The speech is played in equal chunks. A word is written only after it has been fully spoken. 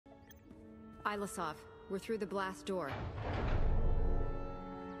Ilasov, we're through the blast door.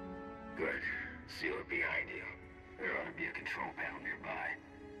 Good. Seal it behind you. There ought to be a control panel nearby.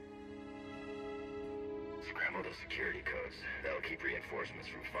 Scramble the security codes. That'll keep reinforcements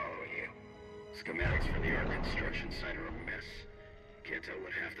from following you. Schematics for the Ark construction site are a mess. Can't tell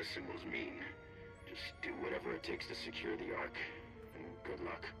what half the symbols mean. Just do whatever it takes to secure the Ark. And good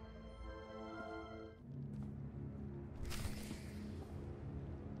luck.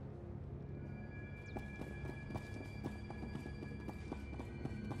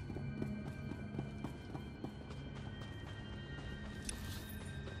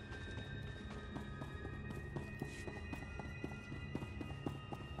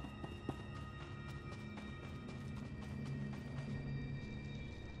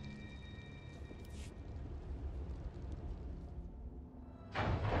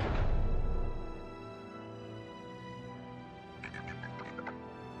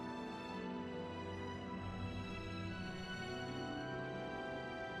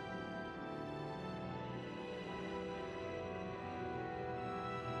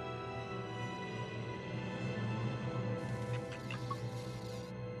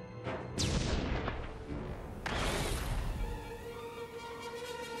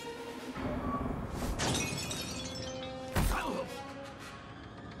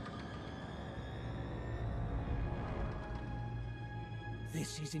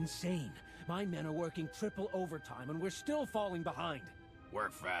 This is insane. My men are working triple overtime and we're still falling behind.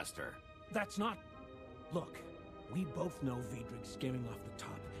 Work faster. That's not... Look, we both know Vidrig's skimming off the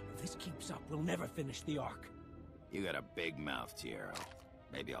top. If this keeps up, we'll never finish the Ark. You got a big mouth, Tiero.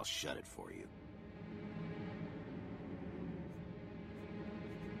 Maybe I'll shut it for you.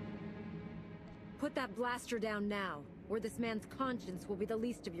 Put that blaster down now, or this man's conscience will be the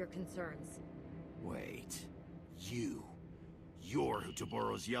least of your concerns. Wait. You're who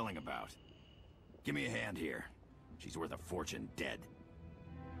Taboro's yelling about. Give me a hand here. She's worth a fortune dead.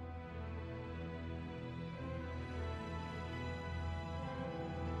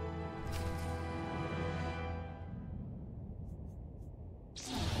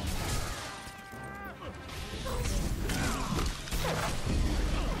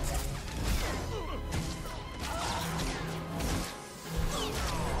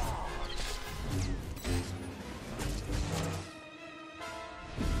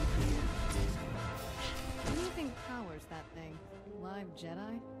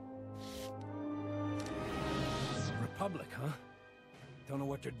 Jedi? Republic, huh? Don't know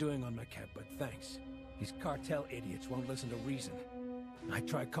what you're doing on Makeb, but thanks. These cartel idiots won't listen to reason. I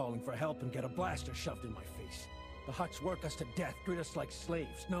try calling for help and get a blaster shoved in my face. The Hutts work us to death, treat us like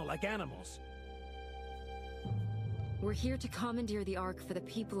slaves, no, like animals. We're here to commandeer the Ark for the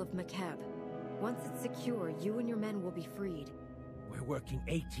people of Makeb. Once it's secure, you and your men will be freed. We're working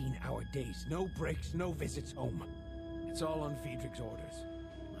 18-hour days, no breaks, no visits home. It's all on Vidrig's orders.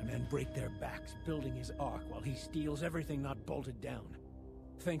 My men break their backs building his Ark while he steals everything not bolted down.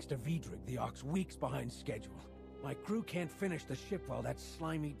 Thanks to Vidrig, the Ark's weeks behind schedule. My crew can't finish the ship while that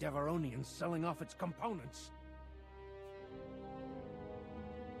slimy Devaronian's selling off its components.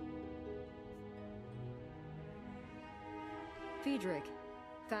 Vidrig.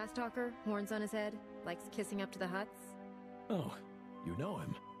 Fast talker, horns on his head, likes kissing up to the Hutts. Oh, you know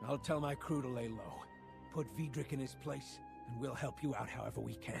him. I'll tell my crew to lay low. Put Vidrig in his place, and we'll help you out however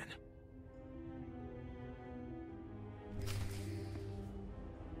we can.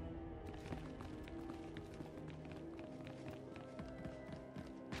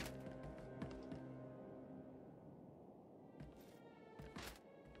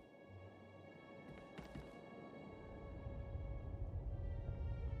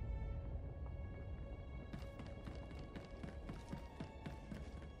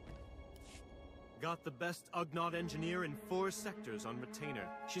 Got the best Ugnaught engineer in 4 sectors on retainer.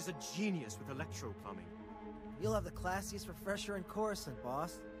 She's a genius with electro-plumbing. You'll have the classiest refresher in Coruscant,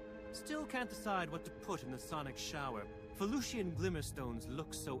 boss. Still can't decide what to put in the sonic shower. Felucian glimmerstones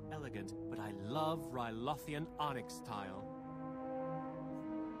look so elegant, but I love Rylothian onyx tile.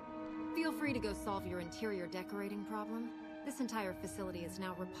 Feel free to go solve your interior decorating problem. This entire facility is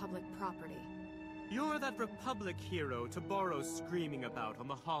now Republic property. You're that Republic hero Taboro's screaming about on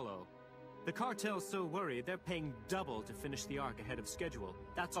the Hollow. The cartel's so worried they're paying double to finish the Ark ahead of schedule.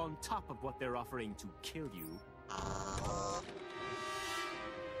 That's on top of what they're offering to kill you.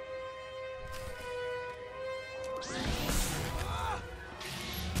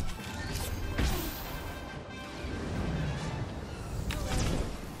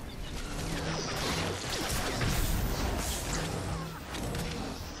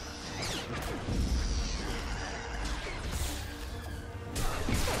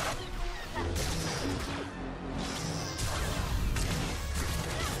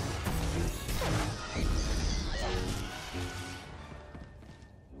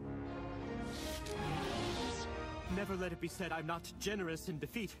 let it be said I'm not generous in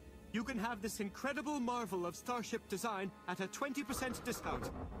defeat. You can have this incredible marvel of starship design at a 20%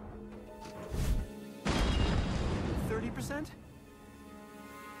 discount. 30%?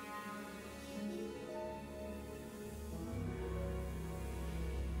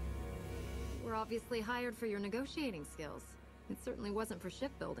 We're obviously hired for your negotiating skills. It certainly wasn't for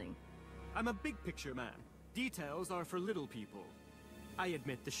shipbuilding. I'm a big picture man. Details are for little people. I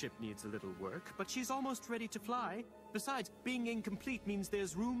admit the ship needs a little work, but she's almost ready to fly. Besides, being incomplete means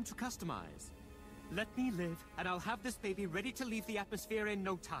there's room to customize. Let me live, and I'll have this baby ready to leave the atmosphere in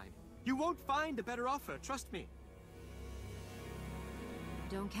no time. You won't find a better offer, trust me.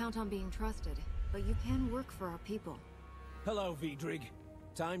 Don't count on being trusted, but you can work for our people. Hello, Vidrig.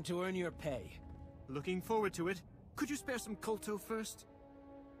 Time to earn your pay. Looking forward to it. Could you spare some colto first?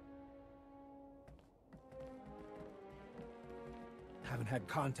 Haven't had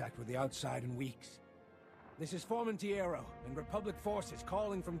contact with the outside in weeks. This is Foreman Tiero, and Republic forces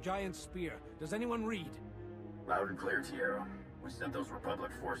calling from Giant Spear. Does anyone read? Loud and clear, Tiero. We sent those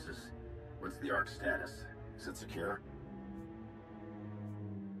Republic forces. What's the Ark status? Is it secure?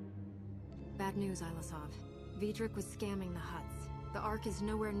 Bad news, Ilasov. Vidrik was scamming the Hutts. The Ark is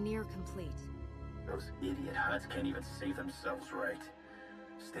nowhere near complete. Those idiot Hutts can't even save themselves right.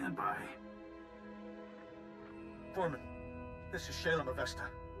 Stand by. Foreman, this is Shalem Avesta.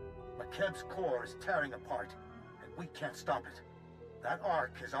 Makeb's core is tearing apart, and we can't stop it. That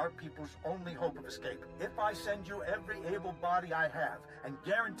Ark is our people's only hope of escape. If I send you every able body I have, and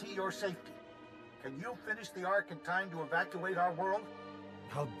guarantee your safety, can you finish the Ark in time to evacuate our world?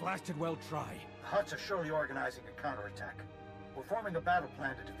 I'll blasted well try. The Hutts are surely organizing a counterattack. We're forming a battle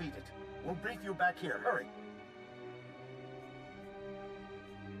plan to defeat it. We'll brief you back here. Hurry!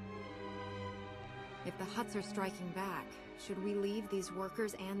 If the Hutts are striking back, should we leave these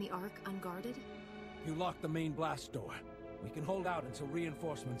workers and the Ark unguarded? You locked the main blast door. We can hold out until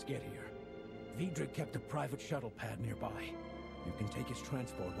reinforcements get here. Vidrig kept a private shuttle pad nearby. You can take his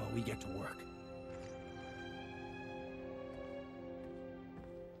transport while we get to work.